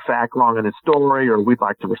 you got a fact wrong in this story, or we'd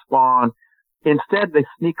like to respond. Instead, they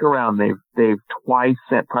sneak around. They've twice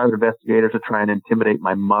sent private investigators to try and intimidate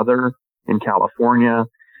my mother in California.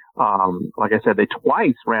 Like I said, they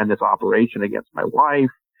twice ran this operation against my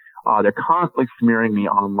wife. They're constantly smearing me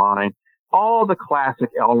online. All the classic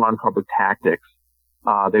L. Ron Hubbard tactics,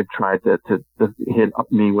 they've tried to hit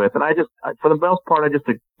me with. And for the most part, I just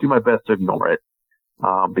do my best to ignore it.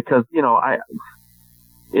 Because,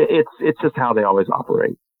 it's just how they always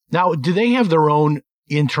operate. Now, do they have their own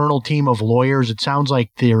internal team of lawyers? It sounds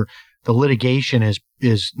like the litigation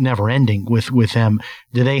is never ending with them.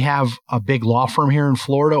 Do they have a big law firm here in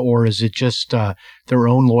Florida, or is it just their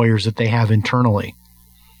own lawyers that they have internally?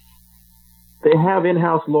 They have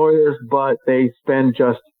in-house lawyers, but they spend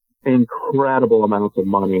just incredible amounts of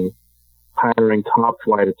money hiring top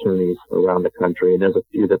flight attorneys around the country. And there's a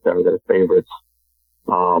few that are their favorites.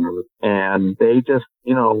 And they just,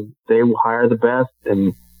 they will hire the best,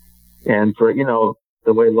 and for,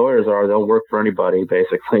 the way lawyers are, they'll work for anybody,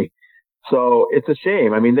 basically. So it's a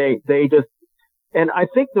shame. I mean, they just, and I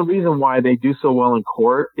think the reason why they do so well in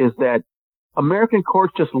court is that American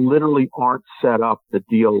courts just literally aren't set up to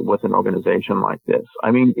deal with an organization like this.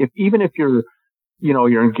 I mean, even if you're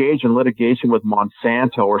engaged in litigation with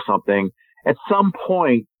Monsanto or something, at some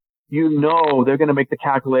point, they're going to make the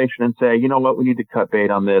calculation and say, you know what, we need to cut bait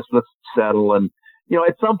on this. Let's settle. And,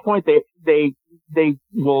 at some point they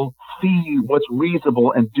will see what's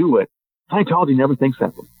reasonable and do it. Scientology never thinks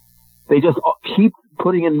that way. They just keep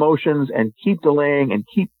putting in motions and keep delaying and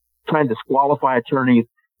keep trying to disqualify attorneys.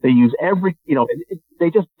 They use they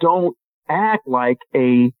just don't act like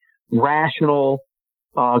a rational,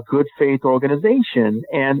 good faith organization,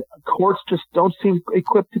 and courts just don't seem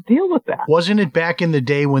equipped to deal with that. Wasn't it back in the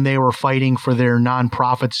day when they were fighting for their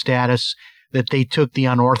nonprofit status that they took the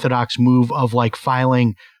unorthodox move of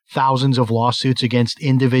filing thousands of lawsuits against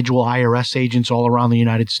individual IRS agents all around the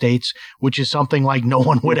United States, which is something like no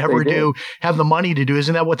one would ever have the money to do.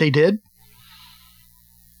 Isn't that what they did?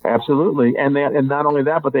 Absolutely. And not only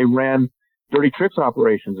that, but they ran dirty tricks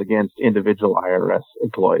operations against individual IRS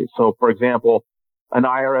employees. So, for example, an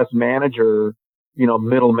IRS manager,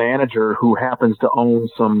 middle manager who happens to own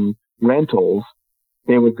some rentals,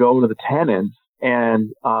 they would go to the tenants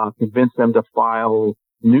and convince them to file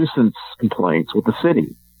nuisance complaints with the city,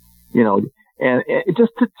 and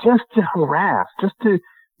just to harass,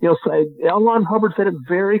 L. Ron Hubbard said it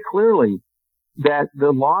very clearly that the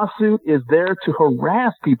lawsuit is there to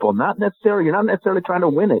harass people, you're not necessarily trying to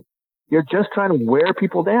win it. You're just trying to wear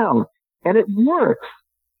people down, and it works.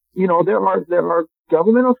 There are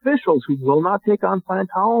government officials who will not take on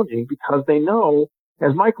Scientology because they know,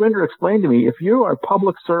 as Mike Rinder explained to me, if you are a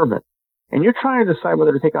public servant and you're trying to decide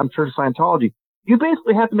whether to take on Church of Scientology, you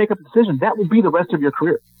basically have to make up a decision. That will be the rest of your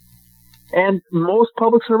career. And most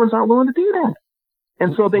public servants aren't willing to do that.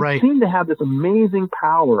 And so they seem to have this amazing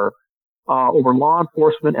power over law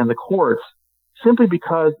enforcement and the courts simply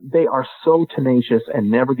because they are so tenacious and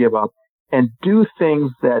never give up and do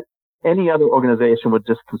things that any other organization would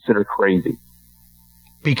just consider crazy.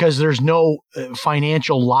 Because there's no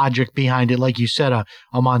financial logic behind it. Like you said, a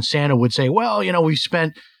Monsanto would say, well, we've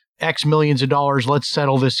spent X millions of dollars. Let's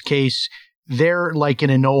settle this case. They're like in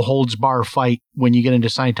a no holds bar fight when you get into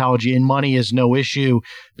Scientology, and money is no issue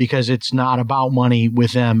because it's not about money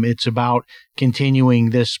with them. It's about continuing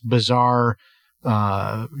this bizarre,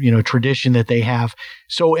 tradition that they have.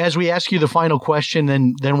 So as we ask you the final question,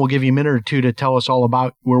 then we'll give you a minute or two to tell us all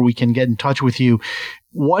about where we can get in touch with you.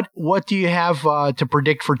 What do you have to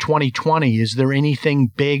predict for 2020? Is there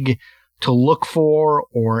anything big to look for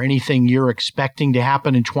or anything you're expecting to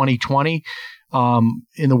happen in 2020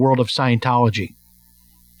 in the world of Scientology?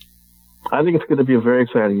 I think it's going to be a very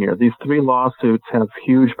exciting year. These 3 lawsuits have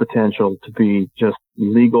huge potential to be just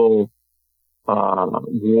legal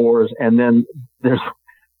wars. And then there's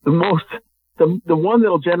the one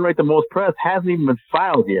that'll generate the most press hasn't even been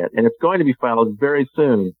filed yet, and it's going to be filed very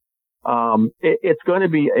soon. It's going to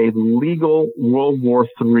be a legal World War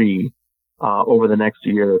III over the next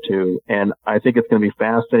year or two, and I think it's going to be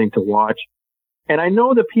fascinating to watch. And I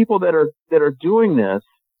know the people that are doing this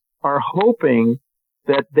are hoping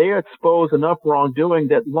that they expose enough wrongdoing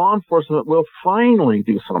that law enforcement will finally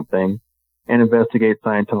do something and investigate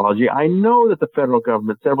Scientology. I know that the federal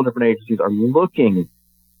government, several different agencies are looking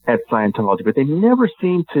at Scientology, but they never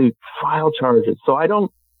seem to file charges. So I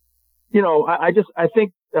don't, I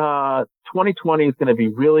think 2020 is going to be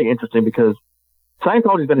really interesting because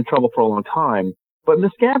Scientology has been in trouble for a long time, but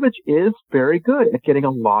Miscavige is very good at getting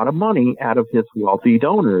a lot of money out of his wealthy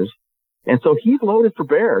donors. And so he's loaded for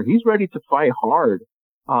bear. He's ready to fight hard.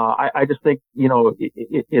 I just think,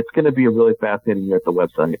 it's going to be a really fascinating year at the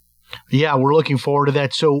website. Yeah, we're looking forward to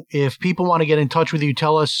that. So if people want to get in touch with you,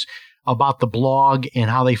 tell us about the blog and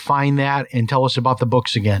how they find that, and tell us about the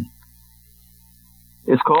books again.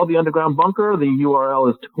 It's called The Underground Bunker. The URL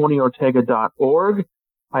is TonyOrtega.org.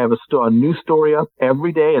 I have a new story up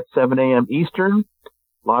every day at 7 a.m. Eastern.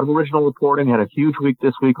 A lot of original reporting. Had a huge week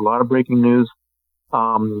this week. A lot of breaking news.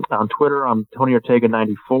 On Twitter, I'm Tony Ortega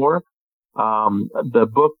 94. The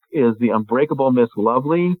book is The Unbreakable Miss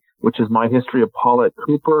Lovely, which is my history of Paulette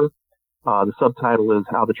Cooper. The subtitle is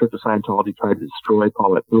How the Church of Scientology Tried to Destroy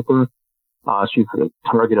Paulette Cooper. She's the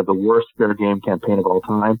target of the worst fair game campaign of all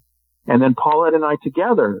time. And then Paulette and I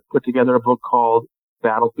together put together a book called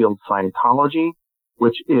Battlefield Scientology,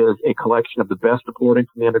 which is a collection of the best reporting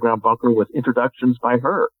from the Underground Bunker with introductions by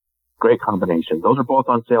her. Great combination. Those are both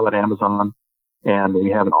on sale at Amazon. And we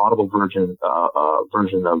have an Audible version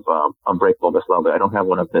of Unbreakable Miss Lovely. I don't have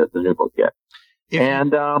one of the new book yet.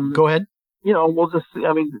 Go ahead. We'll just,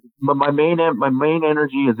 my main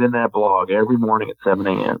energy is in that blog every morning at 7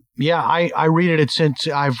 a.m. Yeah, I read it since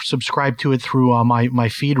I've subscribed to it through my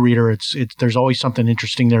feed reader. There's always something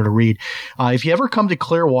interesting there to read. If you ever come to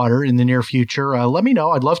Clearwater in the near future, let me know.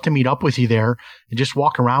 I'd love to meet up with you there and just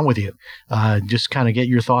walk around with you. Just kind of get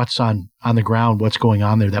your thoughts on the ground, what's going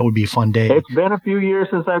on there. That would be a fun day. It's been a few years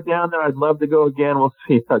since I've been down there. I'd love to go again. We'll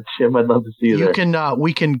see. Jim, I'd love to see you there.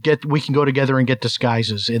 We can go together and get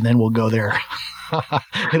disguises, and then we'll go there.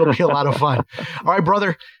 It'll be a lot of fun. All right,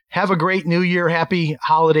 brother. Have a great New Year. Happy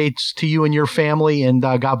holidays to you and your family, and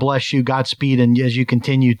God bless you. Godspeed, and as you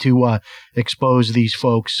continue to expose these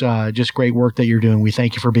folks, just great work that you're doing. We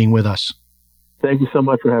thank you for being with us. Thank you so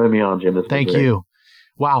much for having me on, Jim. Thank you.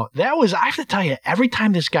 Wow, I have to tell you, every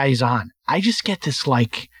time this guy is on, I just get this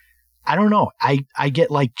I don't know. I get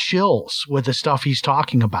chills with the stuff he's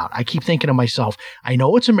talking about. I keep thinking to myself, I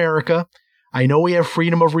know it's America. I know we have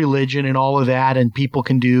freedom of religion and all of that, and people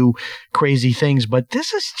can do crazy things, but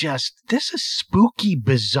this is spooky,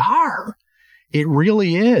 bizarre. It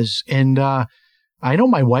really is. And I know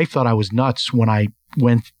my wife thought I was nuts when I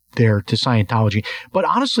went there to Scientology, but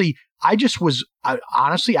honestly,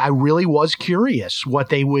 I really was curious what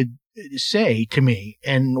they would say to me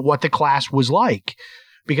and what the class was like,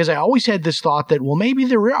 because I always had this thought that, well, maybe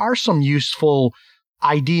there are some useful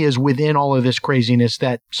ideas within all of this craziness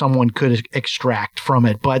that someone could extract from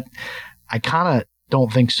it. But I kind of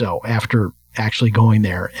don't think so after actually going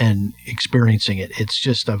there and experiencing it. It's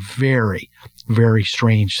just a very, very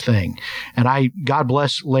strange thing. And God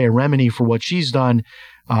bless Leah Remini for what she's done.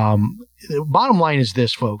 Bottom line is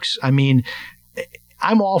this, folks. I mean,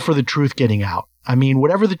 I'm all for the truth getting out. I mean,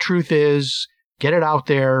 whatever the truth is, get it out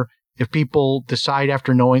there. If people decide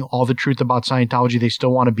after knowing all the truth about Scientology, they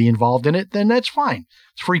still want to be involved in it, then that's fine.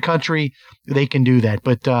 It's a free country. They can do that.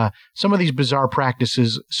 But some of these bizarre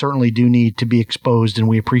practices certainly do need to be exposed, and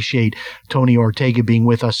we appreciate Tony Ortega being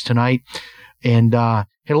with us tonight. And had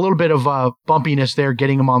a little bit of bumpiness there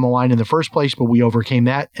getting him on the line in the first place, but we overcame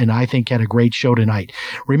that, and I think had a great show tonight.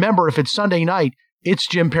 Remember, if it's Sunday night, it's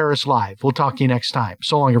Jim Paris Live. We'll talk to you next time.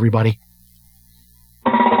 So long, everybody.